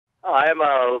I'm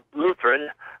a Lutheran.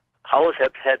 Always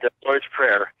have had the Lord's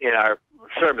Prayer in our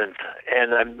sermons,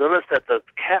 and I've noticed that the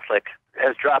Catholic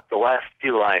has dropped the last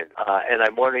few lines, and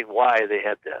I'm wondering why they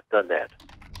have done that.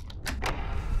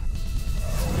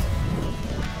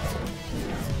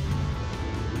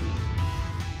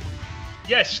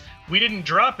 Yes, we didn't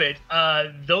drop it.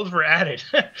 Those were added.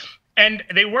 And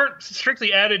they weren't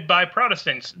strictly added by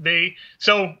Protestants.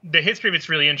 So the history of it's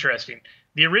really interesting.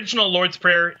 The original Lord's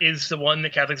Prayer is the one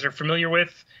that Catholics are familiar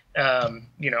with.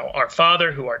 Our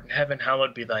Father, who art in heaven,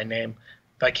 hallowed be thy name.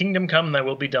 Thy kingdom come, thy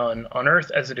will be done, on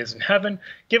earth as it is in heaven.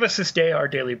 Give us this day our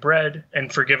daily bread,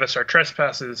 and forgive us our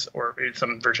trespasses, or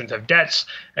some versions have debts,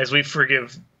 as we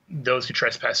forgive those who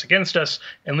trespass against us.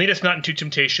 And lead us not into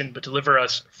temptation, but deliver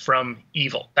us from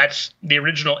evil. That's the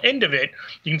original end of it.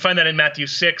 You can find that in Matthew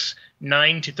 6,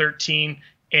 9 to 13,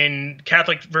 in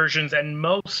Catholic versions and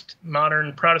most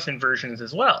modern Protestant versions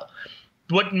as well.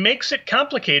 What makes it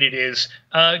complicated is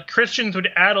Christians would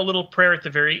add a little prayer at the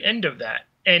very end of that.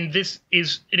 And this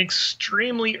is an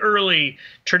extremely early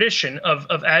tradition of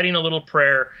adding a little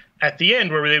prayer at the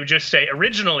end, where they would just say,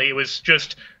 originally it was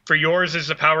just, for yours is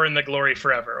the power and the glory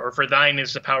forever, or for thine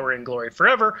is the power and glory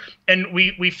forever. And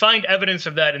we find evidence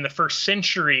of that in the first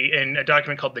century in a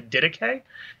document called the Didache.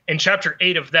 In chapter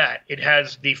 8 of that, it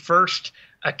has the first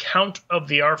account of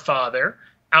the Our Father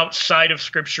outside of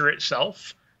Scripture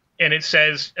itself. And it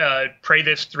says, pray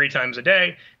this 3 times a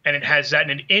day. And it has that,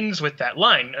 and it ends with that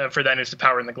line, for thine is the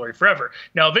power and the glory forever.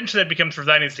 Now, eventually that becomes, for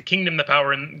thine is the kingdom, the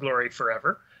power, and the glory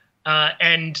forever.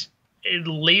 And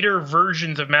later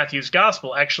versions of Matthew's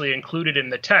gospel actually included in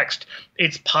the text.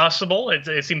 It's possible,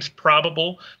 it seems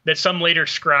probable, that some later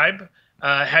scribe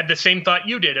had the same thought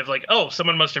you did, of like, oh,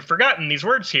 someone must have forgotten these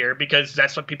words here, because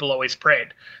that's what people always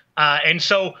prayed. And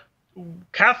so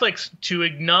Catholics, to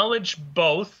acknowledge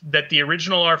both that the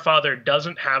original Our Father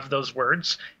doesn't have those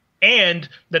words, and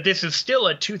that this is still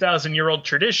a 2,000-year-old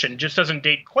tradition, just doesn't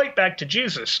date quite back to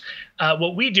Jesus.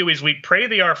 What we do is we pray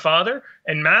the Our Father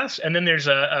in Mass, and then there's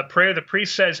a prayer the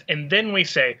priest says, and then we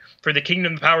say, for the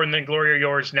kingdom, the power, and the glory are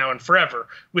yours now and forever,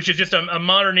 which is just a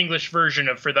modern English version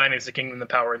of for thine is the kingdom, the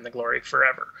power, and the glory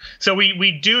forever. So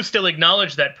we do still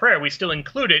acknowledge that prayer. We still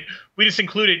include it. We just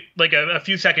include it like a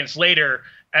few seconds later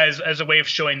as a way of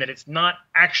showing that it's not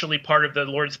actually part of the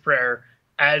Lord's Prayer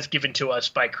as given to us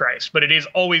by Christ, but it is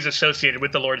always associated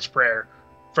with the Lord's Prayer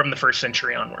from the first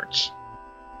century onwards.